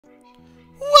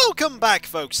Welcome back,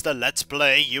 folks, to Let's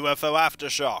Play UFO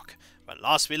Aftershock. When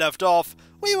last we left off,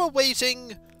 we were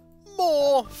waiting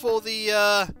more for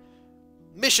the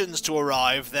missions to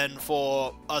arrive than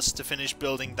for us to finish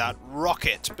building that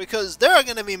rocket, because there are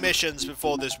going to be missions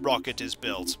before this rocket is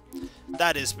built.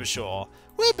 That is for sure.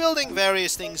 We're building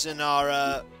various things in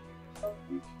our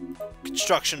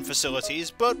construction facilities,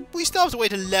 but we still have to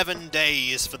wait 11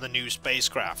 days for the new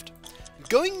spacecraft.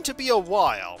 Going to be a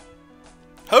while.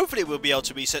 Hopefully we'll be able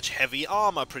to research heavy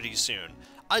armor pretty soon.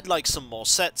 I'd like some more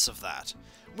sets of that.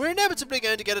 We're inevitably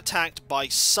going to get attacked by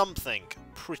something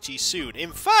pretty soon.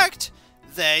 In fact,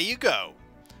 there you go.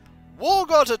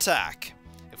 Wargot attack.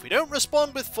 If we don't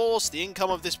respond with force, the income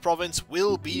of this province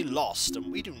will be lost,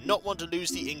 and we do not want to lose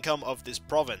the income of this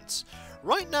province.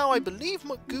 Right now, I believe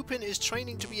McGoopin is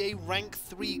training to be a rank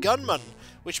 3 gunman,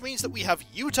 which means that we have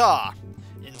Jutah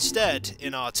instead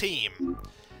in our team.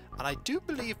 And I do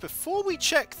believe, before we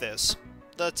check this,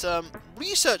 that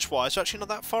research-wise, we're actually not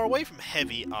that far away from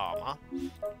heavy armor.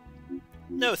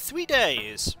 No, 3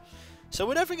 days. So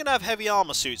we're definitely going to have heavy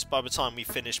armor suits by the time we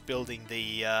finish building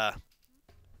the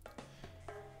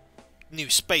new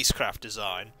spacecraft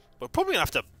design. We're probably going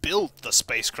to have to build the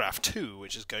spacecraft too,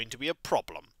 which is going to be a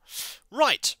problem.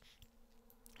 Right.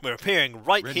 We're appearing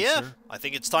right Ready, here. sir. I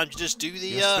think it's time to just do the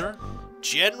Yes,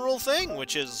 general thing,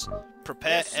 which is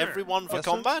prepare Yes, sir. everyone for Yes,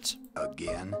 sir. combat.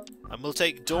 Again? And we'll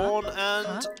take Dawn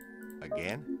and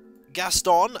Again?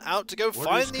 Gaston out to go Orders,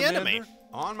 find the Commander. enemy.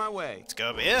 On my way. Let's go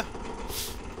over here.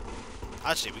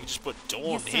 Actually, we can just put Dawn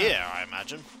Yes, sir. here, I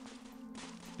imagine.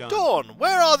 Done. Dawn,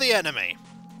 where are the enemy?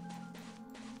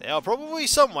 They are probably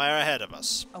somewhere ahead of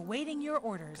us, Awaiting your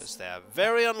orders. because they are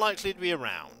very unlikely to be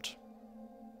around.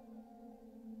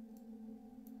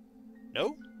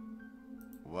 No?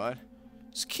 What?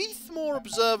 Is Keith more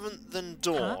observant than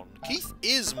Dawn? Keith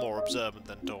is more observant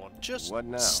than Dawn, just What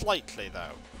now? slightly,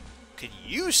 though. Can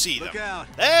you see them? Look out.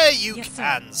 There you Yes, sir.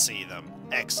 can see them.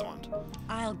 Excellent.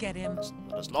 I'll get him.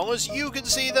 As long as you can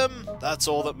see them, that's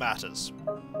all that matters.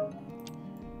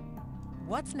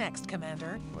 What's next,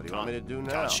 Commander? What do you want me to do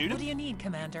now? Can't shoot What do him? you need,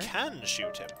 Commander? Can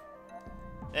shoot him.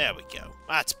 There we go.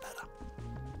 That's better.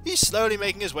 He's slowly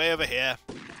making his way over here.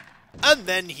 And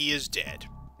then he is dead.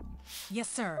 Yes,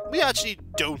 sir. We actually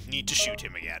don't need to shoot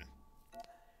him again.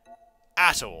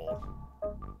 At all.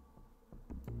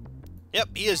 Yep,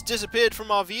 he has disappeared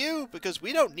from our view because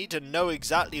we don't need to know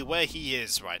exactly where he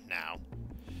is right now.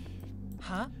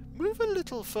 Huh? Move a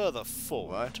little further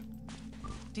forward. What?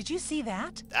 Did you see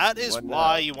that? That is What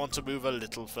why now? you want to move a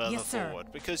little further Yes, sir.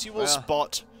 forward, because you will Well,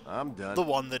 spot I'm done. the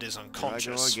one that is Here I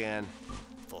unconscious. go again.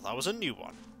 Thought that was a new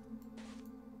one.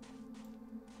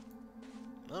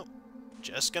 No,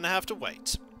 just gonna have to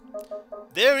wait.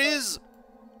 There is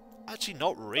actually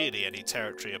not really any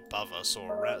territory above us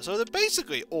or around, so they're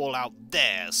basically all out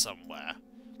there somewhere.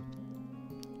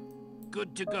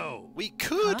 Good to go. We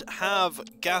could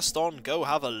have Gaston go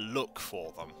have a look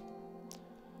for them.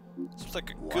 Seems like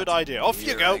a good idea. Off you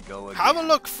Here go. I go Have a again.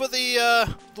 look for the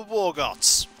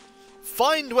Wargots.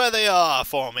 Find where they are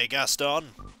for me, Gaston.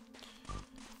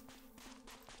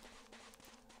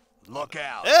 Look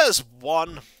out. There's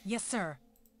one. Yes, sir.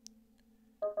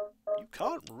 You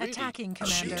can't really Attacking,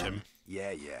 shoot Commander. him.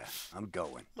 Yeah, I'm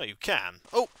going. Well, you can.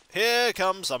 Oh, here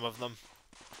come some of them.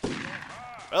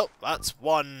 Well, that's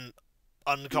one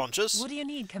unconscious. What do you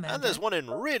need, Commander? And there's one in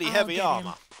really I'll heavy get him.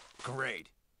 armor. Great.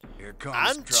 Here comes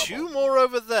And trouble. two more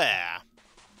over there.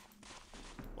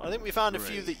 Well, I think we found a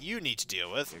few Great. that you need to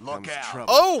deal with. Here Look comes out.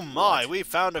 trouble. Oh my, we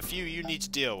found a few you need to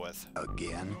deal with.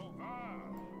 Again?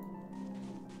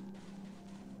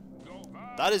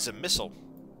 That is a missile.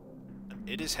 And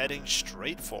it is heading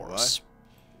straight for What? us.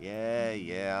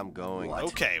 Yeah, I'm going. What?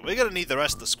 Okay, we're gonna need the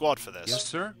rest of the squad for this. Yes,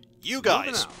 sir. You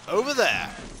guys, out. over there.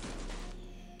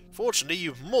 Fortunately,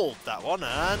 you've mauled that one,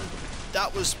 and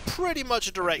that was pretty much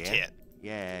a direct Again? hit.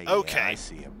 Yeah, Okay. I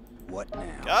see him. What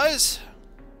now? Guys,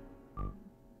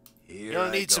 Here you're gonna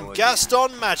I need go some again.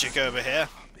 Gaston magic over here.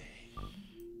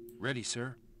 Ready,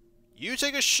 sir. You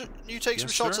take some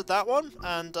Yes, shots sir. at that one,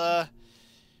 and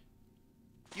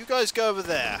you guys go over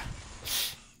there.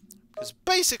 Because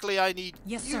basically, I need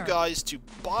Yes, you sir. guys to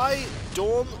buy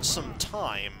Dawn some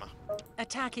time.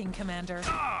 Attacking, Commander.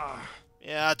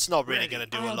 Yeah, it's not really gonna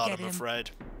do a I'll lot, get I'm him. afraid.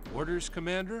 Orders,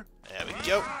 Commander. There we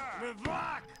go. You're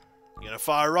gonna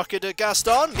fire a rocket at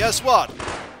Gaston? Guess what?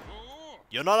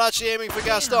 You're not actually aiming for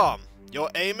Gaston.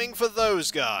 You're aiming for those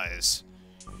guys.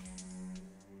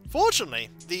 Fortunately,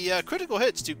 the critical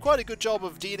hits do quite a good job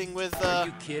of dealing with Are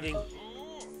you kidding?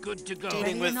 Good to go. Ready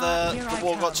dealing or with not, the here I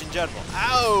Wargots come. in general.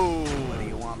 Ow! What do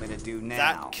you want me to do now?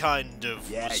 That kind of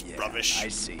yeah, was yeah, rubbish. I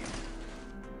see him.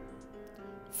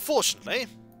 Fortunately,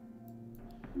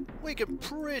 we can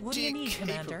What do you pretty need,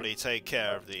 Commander? capably take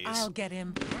care of these. I'll get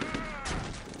him.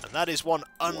 And that is one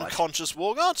unconscious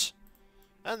Wargot.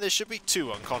 And there should be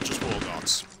 2 unconscious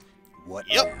Wargots. What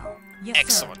Yep. now? Yes, sir.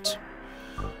 Excellent.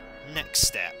 Next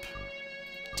step.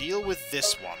 Deal with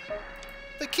this one.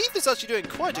 But Keith is actually doing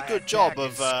quite a good job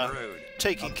of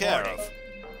taking care of.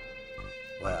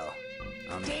 Well,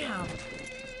 I'm Damn.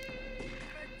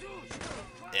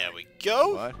 There we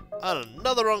go. What? And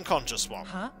another unconscious one.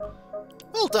 Huh?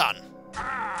 Well done.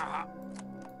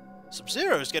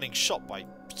 Sub-Zero is getting shot by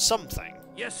something.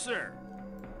 Yes, sir.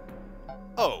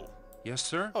 Oh. Yes,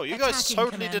 sir. Oh, you guys Attacking,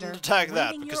 totally Commander. didn't attack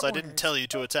that Waiting because your I didn't orders. tell you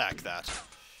to attack that.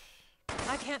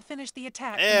 I can't finish the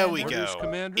attack. There we Commander. Orders, go.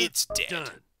 Commander. It's dead. Done.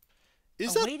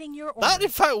 Is that... Awaiting your That, in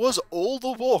orders. fact, was all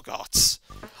the Wargots.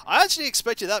 I actually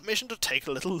expected that mission to take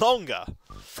a little longer.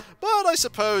 But I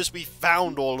suppose we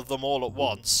found all of them all at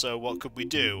once, so what could we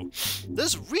do?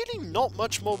 There's really not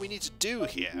much more we need to do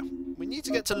here. We need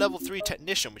to get to level 3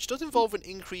 Technician, which does involve an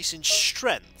increase in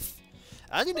strength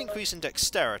and an increase in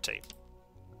dexterity.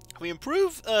 If we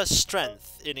improve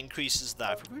strength, it increases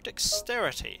that. If we improve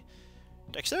dexterity,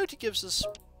 dexterity gives us...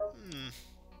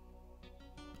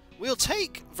 We'll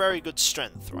take very good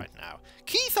strength right now.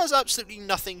 Keith has absolutely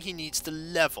nothing he needs to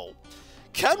level.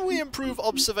 Can we improve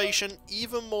observation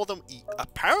even more than...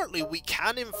 Apparently we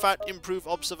can in fact improve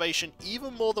observation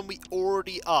even more than we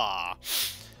already are.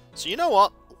 So you know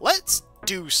what? Let's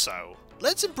do so.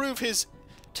 Let's improve his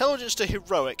intelligence to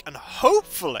heroic, and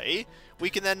hopefully we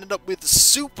can then end up with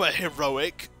super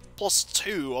heroic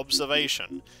 +2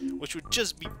 observation, which would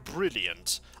just be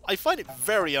brilliant. I find it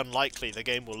very unlikely the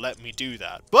game will let me do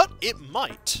that, but it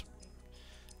might.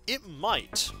 It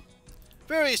might.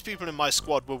 Various people in my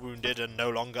squad were wounded and no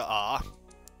longer are.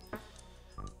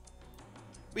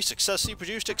 We successfully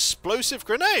produced explosive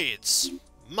grenades!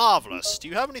 Marvellous. Do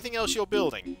you have anything else you're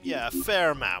building? Yeah, a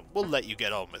fair amount. We'll let you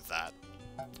get on with that.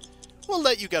 We'll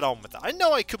let you get on with that. I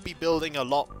know I could be building a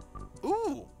lot...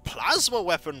 Ooh, plasma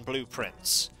weapon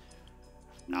blueprints.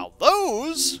 Now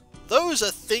those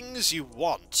are things you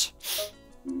want.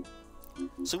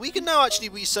 So we can now actually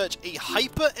research a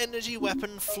hyper energy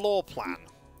weapon floor plan.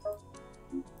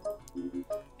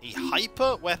 A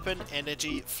hyper weapon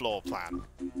energy floor plan.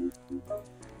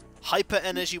 Hyper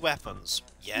energy weapons.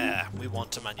 Yeah, we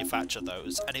want to manufacture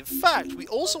those. And in fact, we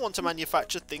also want to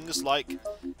manufacture things like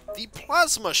the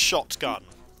plasma shotgun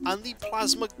and the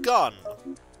plasma gun.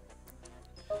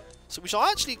 So we shall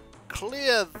actually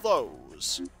clear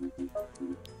those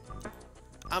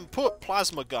and put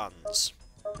plasma guns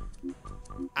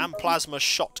and plasma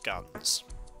shotguns.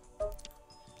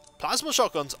 Plasma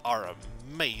shotguns are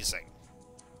amazing.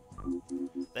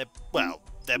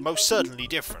 They're most certainly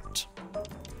different.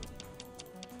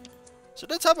 So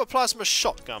let's have a plasma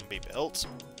shotgun be built,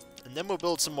 and then we'll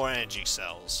build some more energy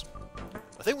cells.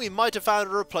 I think we might have found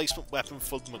a replacement weapon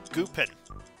for McGoopin.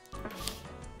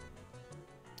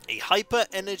 A hyper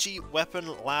energy weapon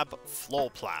lab floor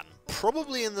plan.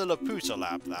 Probably in the Laputa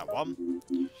lab, that one.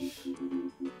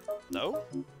 No?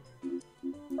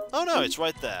 Oh no, it's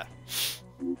right there.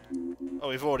 Oh,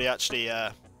 we've already actually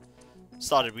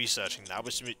started researching that,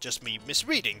 which is just me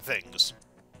misreading things.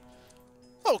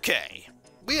 Okay,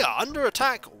 we are under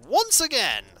attack once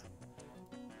again.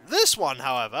 This one,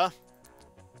 however,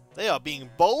 they are being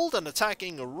bold and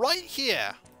attacking right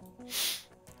here.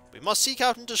 We must seek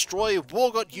out and destroy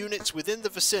Wargot units within the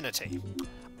vicinity.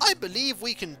 I believe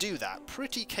we can do that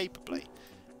pretty capably.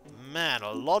 Man,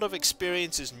 a lot of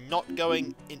experience is not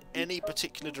going in any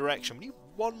particular direction. We need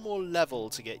one more level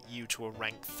to get you to a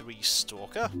rank 3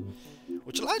 Stalker,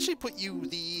 which will actually put you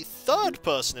the 3rd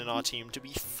person in our team to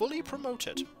be fully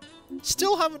promoted.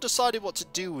 Still haven't decided what to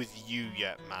do with you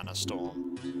yet, Mana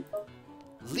Storm.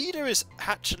 Leader is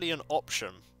actually an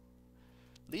option.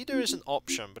 Leader is an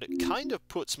option, but it kind of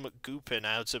puts McGoopin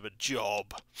out of a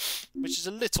job, which is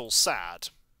a little sad,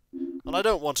 and I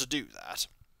don't want to do that.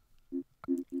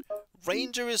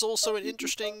 Ranger is also an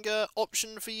interesting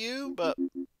option for you, but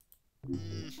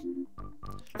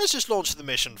let's just launch the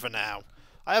mission for now.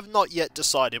 I have not yet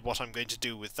decided what I'm going to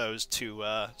do with those 2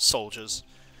 soldiers.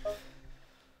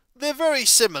 They're very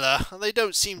similar, and they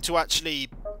don't seem to actually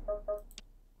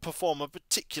perform a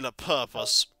particular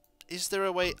purpose. Is there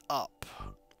a way up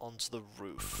onto the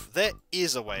roof? There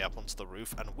is a way up onto the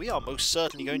roof, and we are most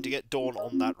certainly going to get Dawn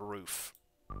on that roof.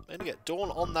 We're going to get Dawn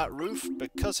on that roof,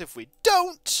 because if we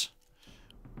don't,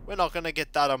 we're not going to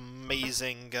get that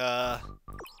amazing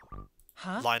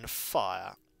line of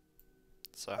fire.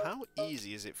 So how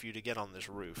easy is it for you to get on this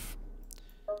roof?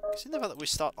 Consider the fact that we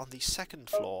start on the 2nd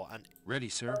floor, and Ready,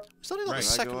 sir. we're starting on the Right.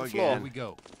 2nd Go floor. Here we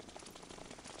go.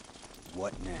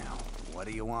 What now? What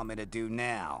do you want me to do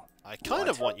now? I kind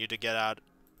of want you to get out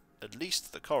at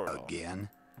least the corridor. Again?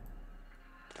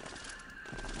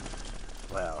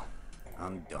 Well,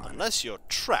 I'm done. Unless you're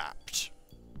trapped.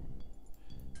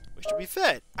 Which, to be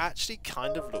fair, it actually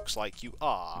kind of looks like you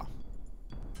are.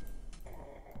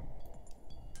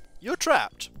 You're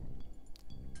trapped.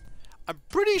 I'm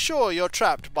pretty sure you're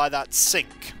trapped by that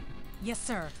sink. Yes,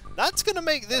 sir. That's going to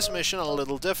make this mission a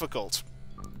little difficult.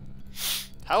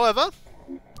 However,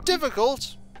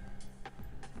 difficult,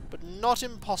 but not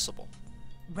impossible.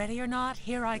 Ready or not,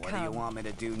 here I What come. do you want me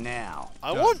to do now?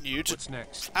 I Done. want you to What's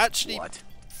next? actually What?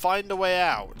 find a way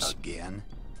out. Again?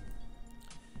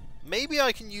 Maybe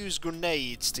I can use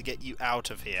grenades to get you out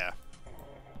of here.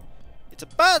 It's a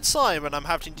bad sign when I'm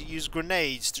having to use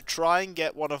grenades to try and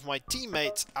get one of my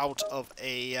teammates out of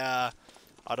a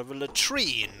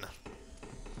latrine.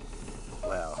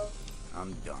 Well,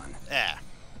 I'm done. There.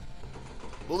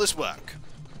 Will this work?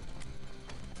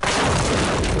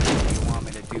 What do you want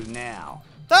me to do now?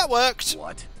 That worked.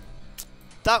 What?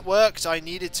 That worked. I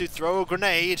needed to throw a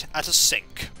grenade at a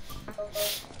sink.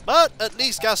 But at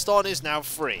least Gaston is now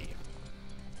free.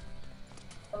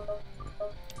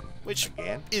 Which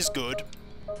Again? is good.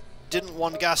 Didn't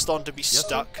want Gaston to be sir.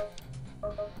 stuck.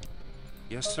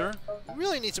 Yes, sir. We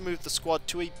really need to move the squad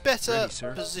to a better Ready,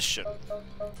 sir. position.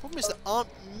 Problem is there aren't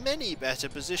many better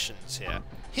positions here.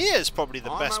 Here's probably the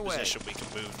On best my way. position we can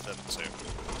move them to.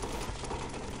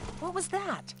 What was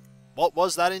that? What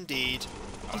was that indeed?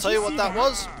 I'll Did tell you you what see that that?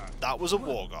 was. That was a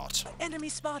Wargot. Enemy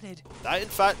spotted. That in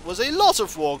fact was a lot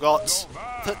of Wargots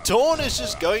that Dawn is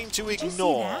just going to Did you see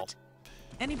ignore. that?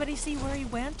 Anybody see where he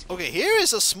went? Okay, here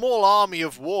is a small army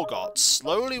of Wargots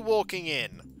slowly walking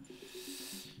in.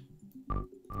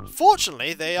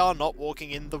 Fortunately, they are not walking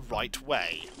in the right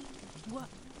way. What?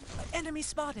 Enemy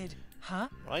spotted. Huh?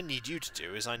 What I need you to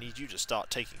do is I need you to start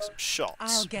taking some shots.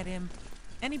 I'll get him.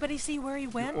 Anybody see where he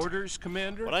went? Orders,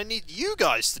 Commander? What I need you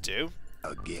guys to do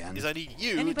Again? is I need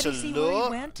you Anybody to see where he lure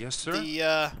went? Yes, sir.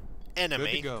 the enemy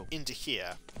Good to go. into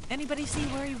here. Anybody see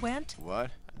where he went?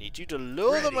 What? I need you to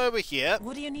lure them Ready. over here,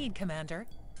 What do you need, Commander?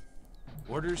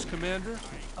 Orders, Commander?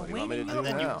 What do you want me to Awaiting do and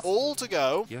then you now? all to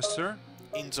go Yes, sir.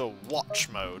 into watch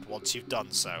mode once you've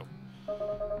done so.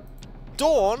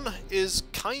 Dawn is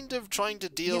kind of trying to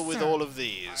deal Yes, with sir. all of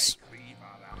these.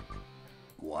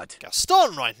 What?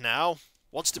 Gaston right now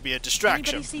wants to be a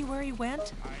distraction. Anybody see where he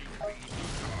went?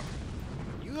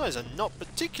 You guys are not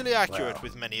particularly accurate Well,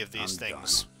 with many of these I'm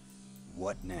things. done.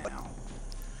 What now?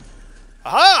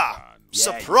 Aha! Yeah,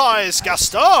 Surprise, you-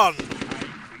 Gaston!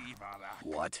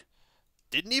 What?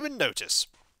 Didn't even notice.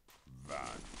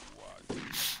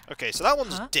 Okay, so that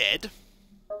one's Huh? dead.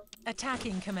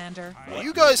 Attacking, Commander. Well,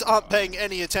 you guys aren't paying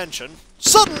any attention.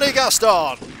 Suddenly,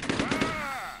 Gaston!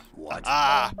 What?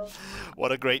 Ah,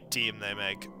 what a great team they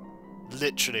make.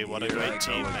 Literally, what a Here I great go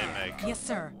team again. they make. Yes,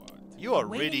 sir. You are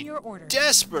Awaiting really your orders.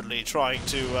 desperately trying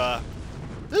to,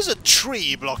 There's a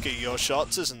tree blocking your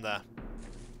shots, isn't there?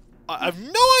 I've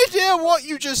no idea what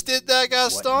you just did there,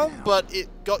 Gaston, now? but it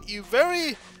got you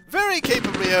very, very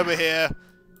capably over here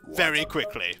very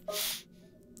quickly.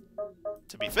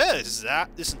 To be fair, this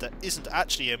isn't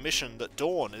actually a mission that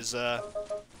Dawn is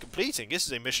completing. This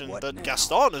is a mission What that now?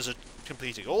 Gaston is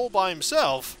completing all by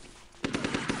himself.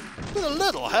 With a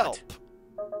little help.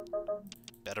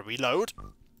 Better reload.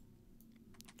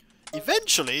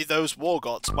 Eventually, those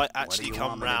Wargots might actually you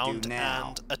come want me to do round now?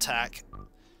 and attack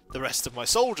the rest of my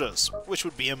soldiers, which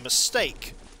would be a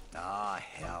mistake. Ah,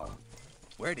 hell.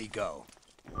 Where'd he go?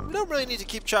 We don't really need to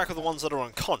keep track of the ones that are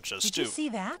unconscious, Did do you we? see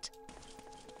that?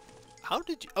 How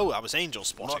did you... Oh, that was Angel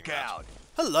spotting Look that. out.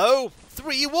 Hello!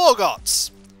 3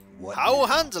 Wargots! What How now?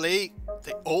 handily,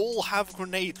 they all have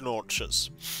grenade launchers.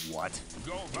 What?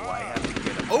 Do I have to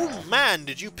get him Oh man,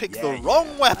 did you pick Yeah, the yeah, wrong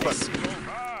I weapon! see.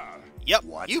 Yep,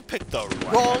 What? you picked the Do I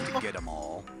have to wrong get them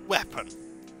all? weapon.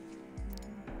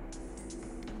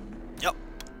 Yep,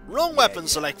 wrong weapon yeah,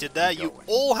 selected there. I'm You going.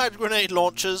 all had grenade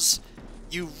launchers.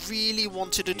 You really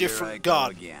wanted a Here I different go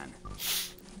gun. again.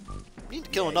 We need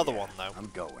to kill Yeah, another yeah, one though. I'm We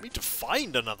going. need to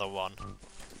find another one.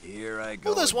 Here I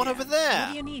go Oh, there's one over again. What there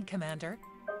do you need, Commander?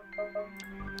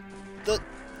 that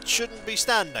shouldn't be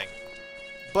standing,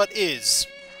 but is.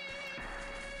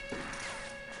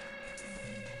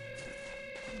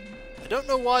 I don't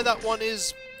know why that one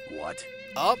is What?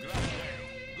 up.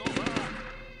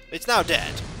 It's now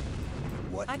dead.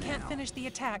 What I can't now? finish the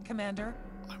attack, Commander.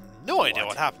 I have no idea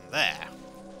What? what happened there.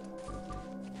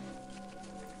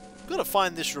 Gotta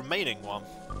find this remaining one.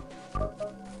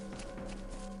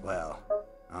 Well,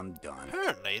 I'm done.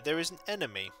 Apparently, there is an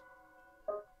enemy.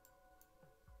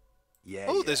 Yeah,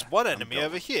 Oh, yeah, there's one I'm enemy going.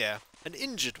 over here. An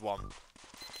injured one.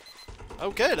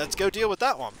 Okay, let's go deal with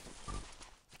that one.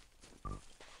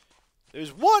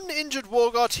 There's one injured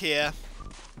Wargot here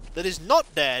that is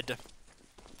not dead,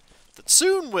 that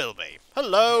soon will be.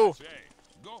 Hello!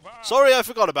 Sorry I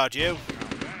forgot about you.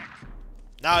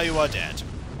 Now you are dead.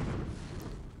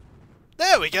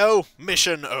 There we go!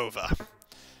 Mission over.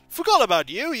 Forgot about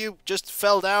you, you just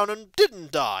fell down and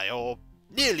didn't die, or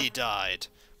nearly died.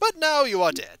 But now you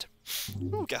are dead.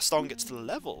 Ooh, Gaston gets to the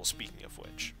level, speaking of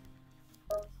which.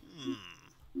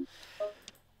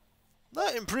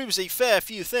 That improves a fair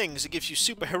few things. It gives you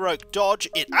super heroic dodge.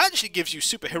 It actually gives you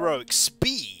super heroic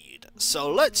speed. So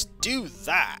let's do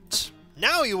that.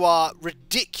 Now you are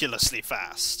ridiculously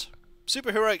fast.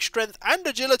 Super heroic strength and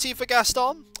agility for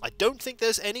Gaston. I don't think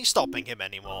there's any stopping him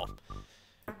anymore.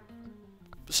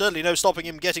 Certainly no stopping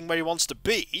him getting where he wants to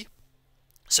be.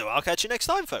 So I'll catch you next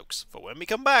time, folks, for when we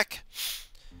come back.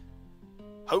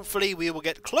 Hopefully we will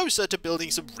get closer to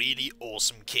building some really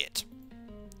awesome kit.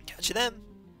 Catch you then.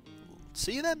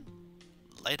 See you then.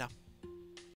 Later.